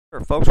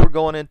Folks, we're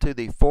going into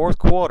the fourth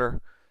quarter.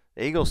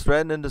 The Eagles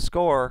threatening to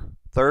score,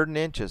 3rd and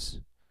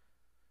inches.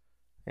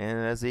 And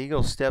as the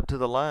Eagles step to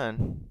the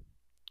line,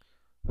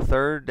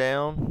 3rd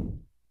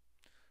down.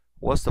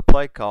 What's the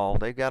play call?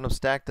 They got them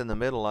stacked in the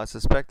middle. I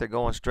suspect they're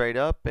going straight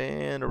up.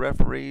 And the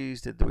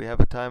referees, do we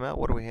have a timeout?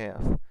 What do we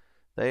have?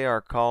 They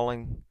are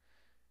calling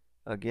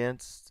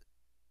against,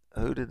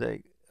 who did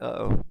they?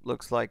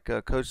 Looks like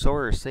Coach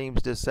Sawyer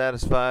seems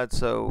dissatisfied,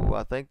 so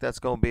I think that's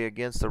going to be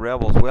against the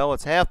Rebels. Well,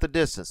 it's half the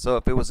distance, so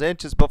if it was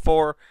inches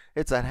before,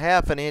 it's a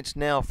half an inch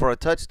now for a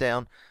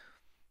touchdown.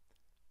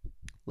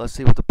 Let's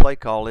see what the play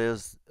call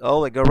is.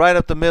 Oh, they go right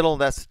up the middle,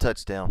 and that's the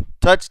touchdown.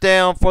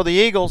 Touchdown for the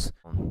Eagles.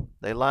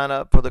 They line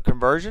up for the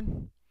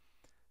conversion.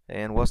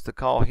 And what's the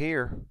call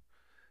here?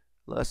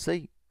 Let's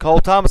see. Cole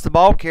Thomas, the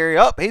ball carrier.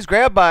 Up. He's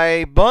grabbed by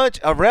a bunch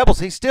of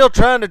Rebels. He's still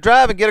trying to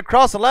drive and get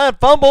across the line.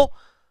 Fumble.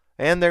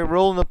 And they're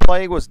ruling the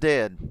play was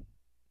dead.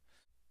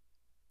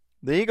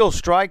 The Eagles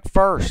strike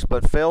first,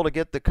 but fail to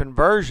get the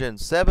conversion.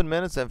 7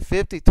 minutes and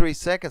 53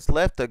 seconds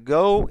left to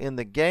go in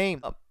the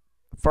game.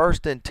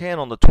 1st and 10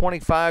 on the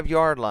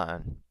 25-yard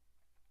line.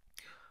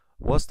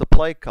 What's the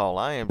play call?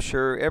 I am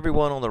sure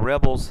everyone on the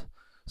Rebels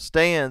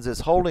stands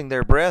is holding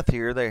their breath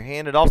here. They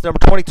hand it off to number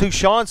 22,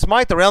 Sean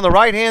Smythe, around the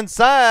right-hand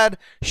side.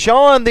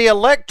 Sean the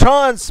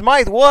Electron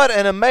Smythe, what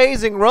an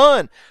amazing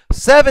run.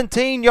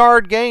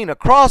 17-yard gain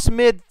across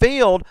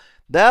midfield.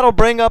 That'll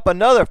bring up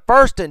another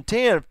 1st and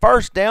 10,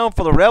 1st down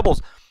for the Rebels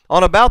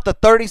on about the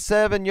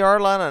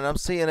 37-yard line. And I'm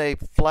seeing a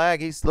flag.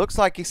 He looks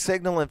like he's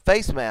signaling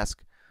face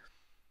mask.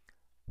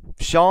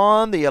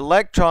 Sean the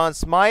Electron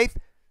Smythe,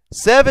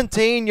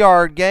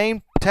 17-yard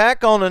gain.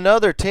 Tack on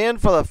another 10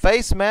 for the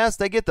face mask.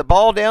 They get the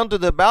ball down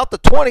to about the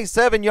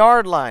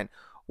 27-yard line.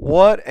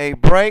 What a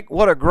break.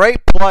 What a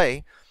great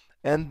play.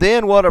 And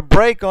then what a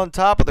break on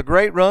top of the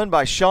great run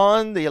by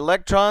Sean the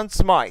Electron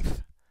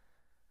Smythe.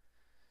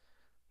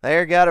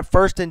 They got it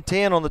 1st and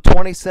 10 on the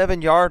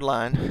 27-yard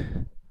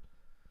line.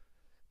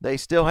 They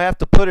still have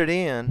to put it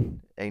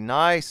in. A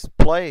nice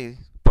play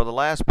for the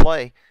last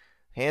play.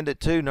 Hand it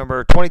to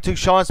number 22,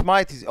 Sean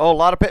Smythe. He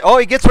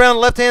gets around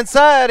the left-hand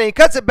side, and he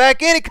cuts it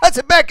back in. He cuts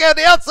it back out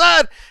the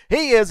outside.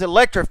 He is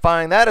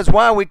electrifying. That is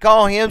why we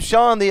call him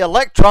Sean the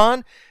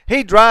Electron.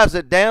 He drives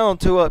it down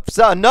to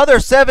another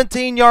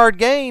 17-yard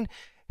gain.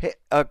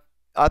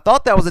 I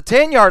thought that was a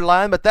 10-yard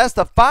line, but that's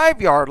the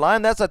 5-yard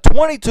line. That's a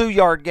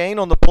 22-yard gain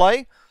on the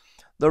play.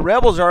 The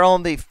Rebels are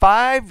on the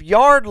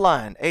 5-yard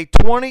line, a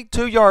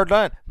 22-yard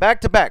line,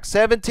 back-to-back,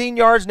 17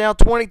 yards, now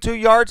 22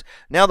 yards.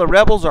 Now the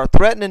Rebels are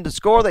threatening to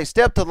score. They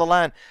step to the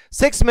line,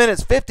 6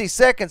 minutes, 50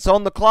 seconds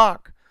on the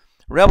clock.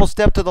 Rebels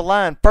step to the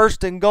line,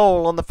 1st and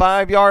goal on the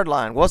 5-yard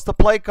line. What's the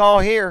play call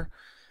here?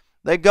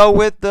 They go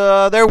with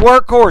their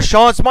workhorse,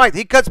 Sean Smythe.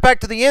 He cuts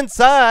back to the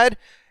inside,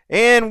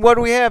 and what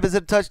do we have? Is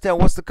it a touchdown?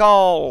 What's the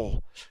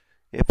call?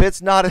 If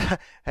it's not,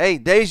 hey,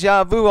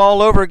 deja vu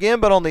all over again,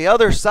 but on the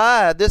other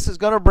side, this is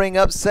going to bring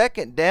up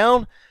 2nd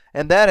down,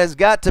 and that has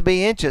got to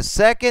be inches.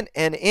 2nd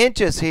and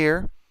inches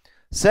here.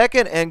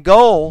 2nd and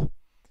goal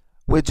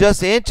with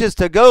just inches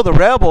to go. The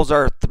Rebels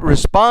are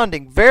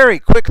responding very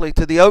quickly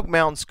to the Oak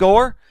Mountain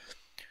score,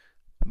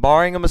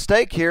 barring a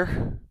mistake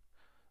here.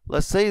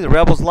 Let's see, the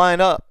Rebels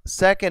line up.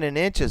 2nd and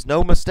inches.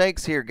 No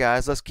mistakes here,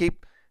 guys. Let's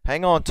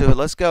hang on to it.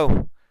 Let's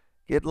go.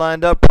 Get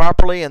lined up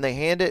properly, and they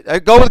hand it.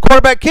 Go with the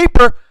quarterback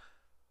keeper.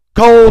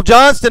 Cole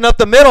Johnston up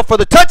the middle for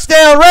the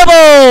touchdown,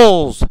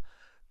 Rebels!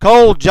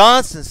 Cole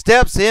Johnston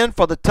steps in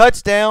for the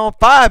touchdown,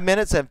 5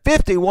 minutes and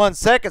 51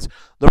 seconds.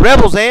 The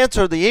Rebels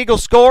answer the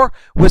Eagles score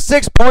with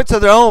 6 points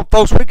of their own.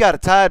 Folks, we've got a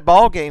tied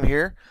ball game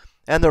here,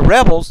 and the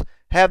Rebels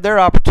have their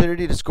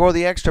opportunity to score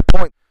the extra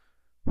point.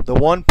 The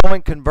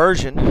 1-point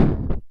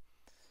conversion.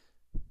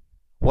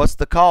 What's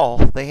the call?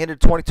 They handed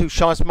 22,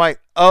 Sean Smythe.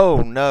 Oh,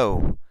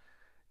 no.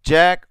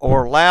 Jack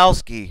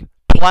Orlowski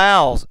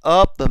plows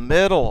up the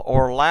middle.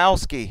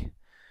 Orlowski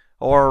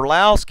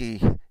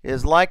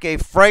is like a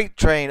freight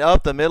train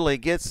up the middle. He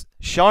gets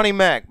Shawnee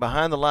Mack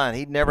behind the line.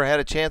 He'd never had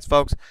a chance,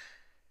 folks.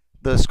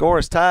 The score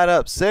is tied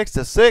up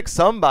 6-6.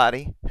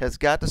 Somebody has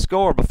got to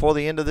score before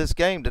the end of this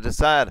game to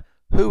decide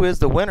who is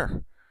the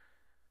winner.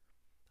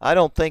 I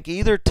don't think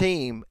either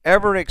team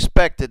ever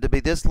expected to be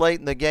this late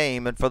in the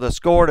game and for the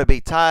score to be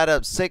tied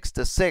up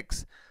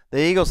 6-6. The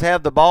Eagles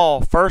have the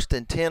ball 1st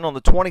and 10 on the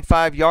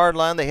 25-yard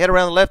line. They head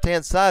around the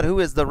left-hand side. Who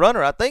is the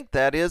runner? I think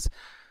that is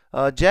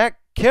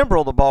Jack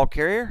Kimbrell, the ball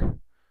carrier,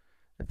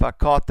 if I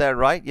caught that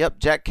right. Yep,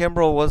 Jack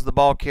Kimbrell was the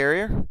ball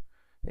carrier,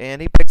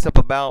 and he picks up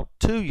about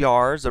 2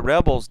 yards. The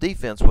Rebels'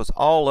 defense was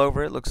all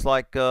over it. Looks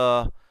like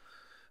Sam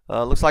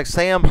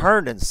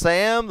Herndon.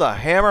 Sam the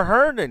Hammer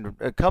Herndon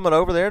coming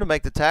over there to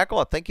make the tackle.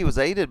 I think he was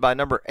aided by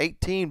number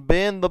 18,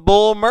 Ben the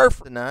Bull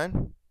Murphy.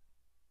 9.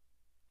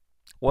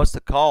 What's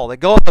the call? They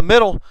go up the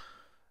middle.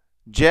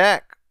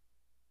 Jack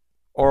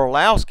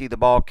Orlowski, the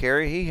ball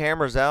carrier, he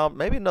hammers out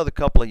maybe another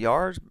couple of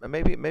yards,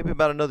 maybe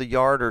about another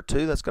yard or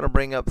two. That's going to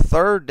bring up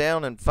 3rd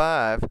down and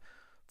 5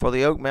 for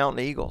the Oak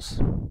Mountain Eagles.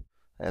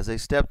 As they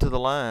step to the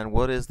line,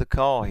 what is the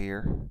call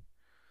here?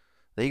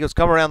 The Eagles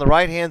come around the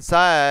right-hand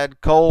side.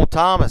 Cole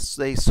Thomas,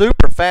 the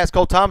super fast.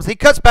 Cole Thomas, he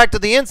cuts back to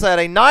the inside.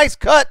 A nice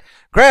cut.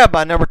 Grab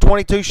by number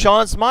 22,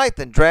 Sean Smythe,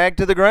 and dragged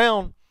to the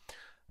ground.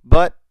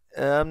 But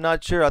I'm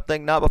not sure. I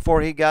think not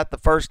before he got the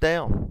first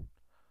down.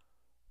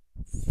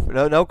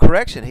 No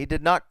correction. He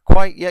did not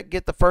quite yet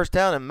get the first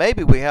down, and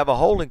maybe we have a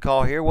holding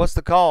call here. What's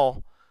the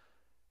call?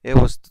 It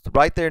was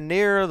right there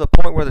near the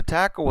point where the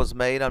tackle was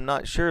made. I'm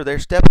not sure. They're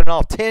stepping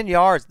off 10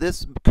 yards.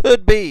 This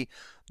could be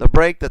the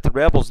break that the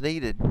Rebels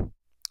needed.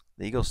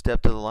 The Eagles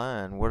step to the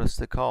line. What is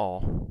the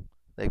call?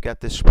 They've got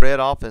this spread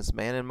offense,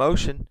 man, in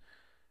motion.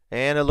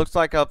 And it looks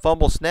like a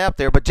fumble snap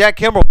there. But Jack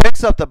Kimbrell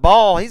picks up the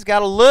ball. He's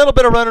got a little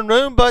bit of running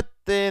room, but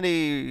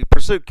then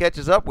pursuit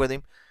catches up with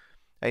him.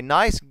 A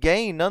nice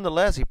gain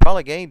nonetheless. He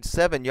probably gained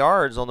 7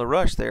 yards on the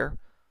rush there.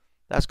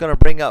 That's going to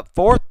bring up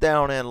 4th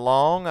down and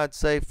long. I'd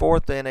say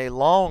 4th and a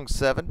long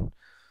 7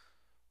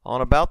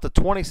 on about the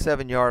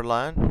 27-yard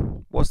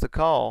line. What's the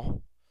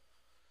call?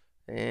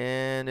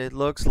 And it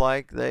looks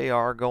like they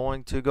are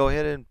going to go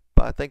ahead and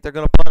I think they're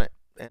going to punt it.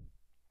 And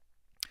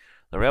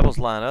the Rebels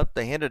line up.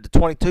 They hand it to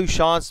 22,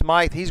 Sean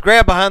Smythe. He's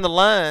grabbed behind the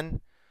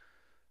line.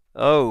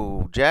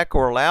 Oh, Jack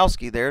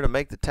Orlowski there to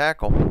make the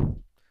tackle.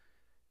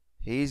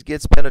 He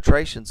gets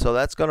penetration, so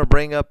that's going to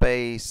bring up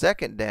a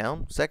 2nd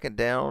down. 2nd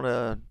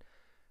down,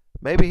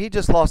 maybe he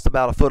just lost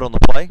about a foot on the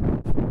play.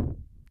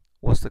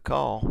 What's the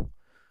call?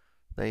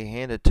 They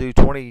hand it to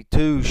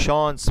 22,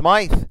 Sean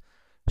Smythe.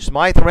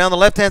 Smythe around the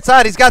left-hand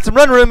side. He's got some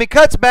run room. He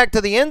cuts back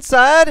to the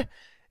inside,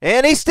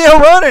 and he's still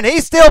running.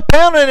 He's still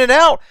pounding it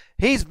out.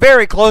 He's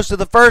very close to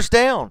the first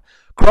down.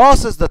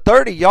 Crosses the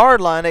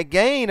 30-yard line, a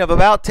gain of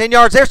about 10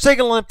 yards. They're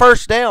signaling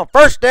first down.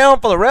 First down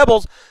for the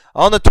Rebels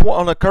on the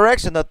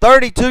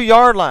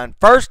 32-yard line.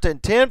 1st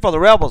and 10 for the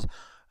Rebels.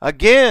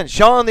 Again,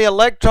 Sean the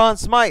Electron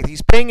Smythe.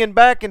 He's pinging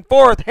back and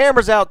forth.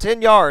 Hammers out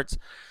 10 yards.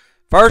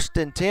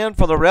 1st and 10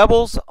 for the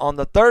Rebels on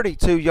the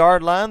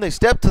 32-yard line. They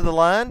step to the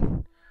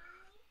line.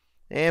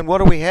 And what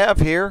do we have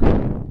here?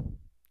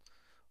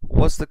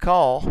 What's the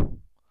call?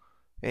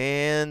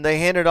 And they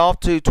hand it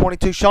off to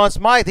 22, Sean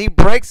Smythe. He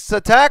breaks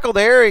the tackle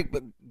there. A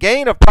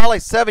gain of probably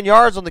 7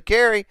 yards on the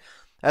carry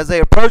as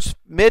they approach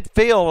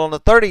midfield on the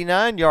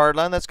 39-yard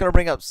line. That's going to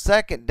bring up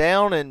 2nd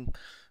down and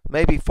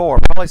maybe 4.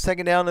 Probably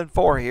 2nd down and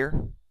 4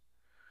 here.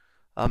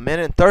 1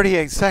 minute and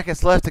 38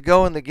 seconds left to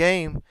go in the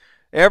game.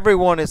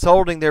 Everyone is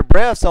holding their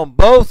breaths on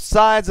both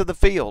sides of the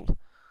field.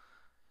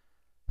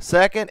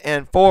 2nd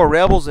and 4,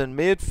 Rebels in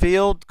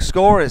midfield.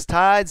 Score is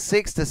tied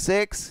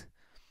 6-6. 1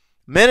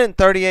 minute and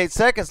 38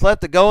 seconds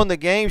left to go in the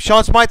game.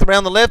 Sean Smythe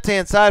around the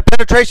left-hand side.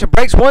 Penetration,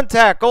 breaks one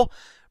tackle.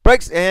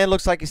 Breaks, and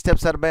looks like he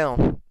steps out of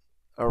bounds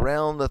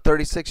around the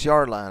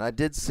 36-yard line. I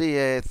did see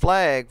a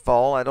flag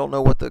fall. I don't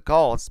know what the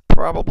call. It's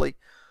probably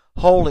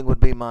holding would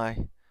be my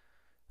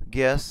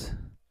guess,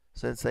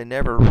 since they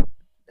never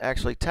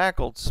actually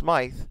tackled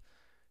Smythe.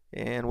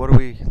 And what do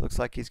we, looks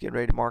like he's getting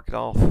ready to mark it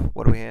off.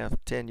 What do we have?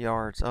 10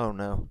 yards. Oh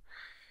no.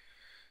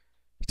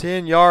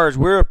 10 yards.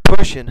 We're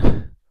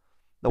pushing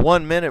the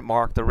 1 minute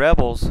mark. The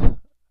Rebels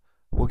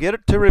will get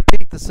it to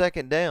repeat the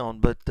 2nd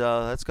down, but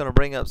that's going to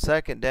bring up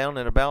 2nd down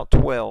and about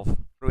 12. What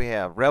do we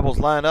have? Rebels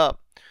line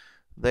up.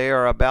 They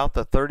are about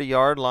the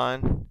 30-yard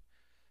line.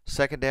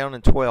 2nd down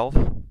and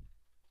 12.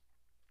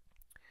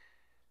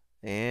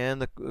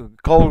 And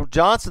Cole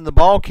Johnson, the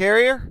ball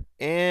carrier,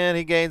 and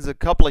he gains a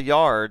couple of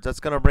yards. That's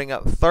going to bring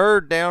up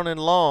 3rd down and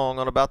long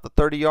on about the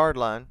 30-yard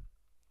line.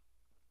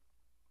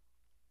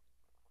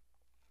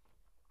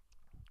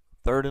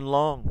 3rd and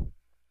long.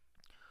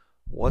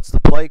 What's the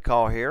play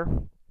call here?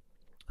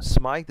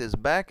 Smythe is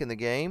back in the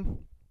game.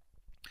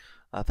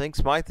 I think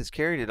Smythe has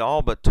carried it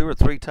all but 2 or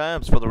 3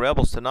 times for the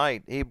Rebels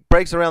tonight. He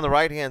breaks around the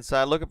right-hand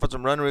side looking for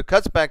some run room.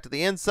 Cuts back to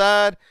the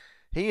inside.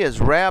 He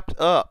is wrapped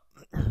up.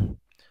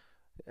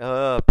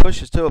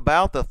 Pushes to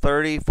about the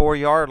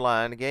 34-yard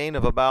line. A gain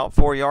of about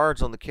 4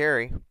 yards on the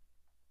carry.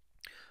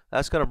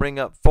 That's going to bring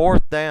up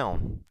 4th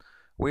down.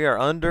 We are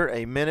under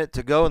a minute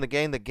to go in the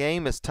game. The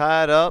game is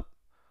tied up.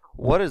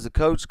 What is the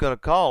coach going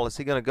to call? Is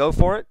he going to go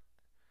for it?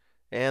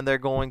 And they're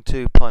going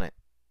to punt it.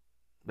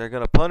 They're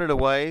going to punt it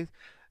away.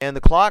 And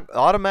the clock,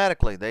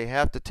 automatically, they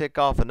have to tick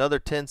off another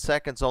 10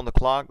 seconds on the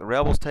clock. The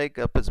Rebels take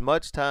up as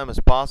much time as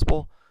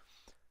possible.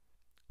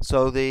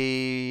 So the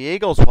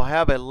Eagles will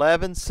have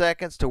 11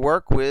 seconds to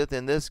work with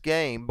in this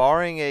game.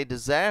 Barring a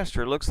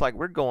disaster, looks like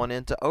we're going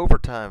into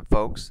overtime,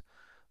 folks.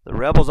 The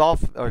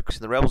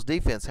Rebels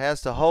defense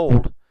has to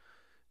hold.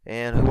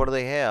 And what do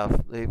they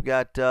have? They've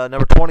got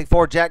number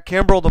 24, Jack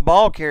Kimbrell, the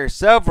ball carrier.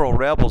 Several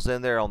Rebels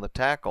in there on the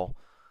tackle.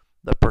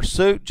 The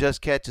pursuit just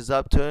catches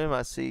up to him.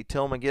 I see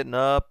Tillman getting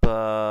up.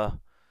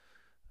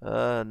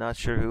 Not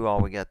sure who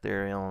all we got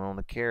there on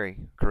the carry.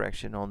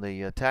 Correction, on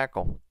the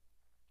tackle.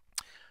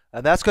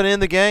 And that's going to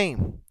end the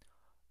game.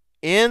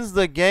 Ends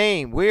the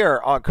game. We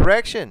are on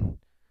correction.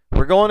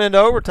 We're going into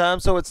overtime,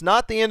 so it's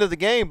not the end of the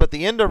game, but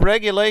the end of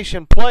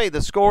regulation play.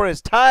 The score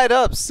is tied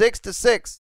up 6-6.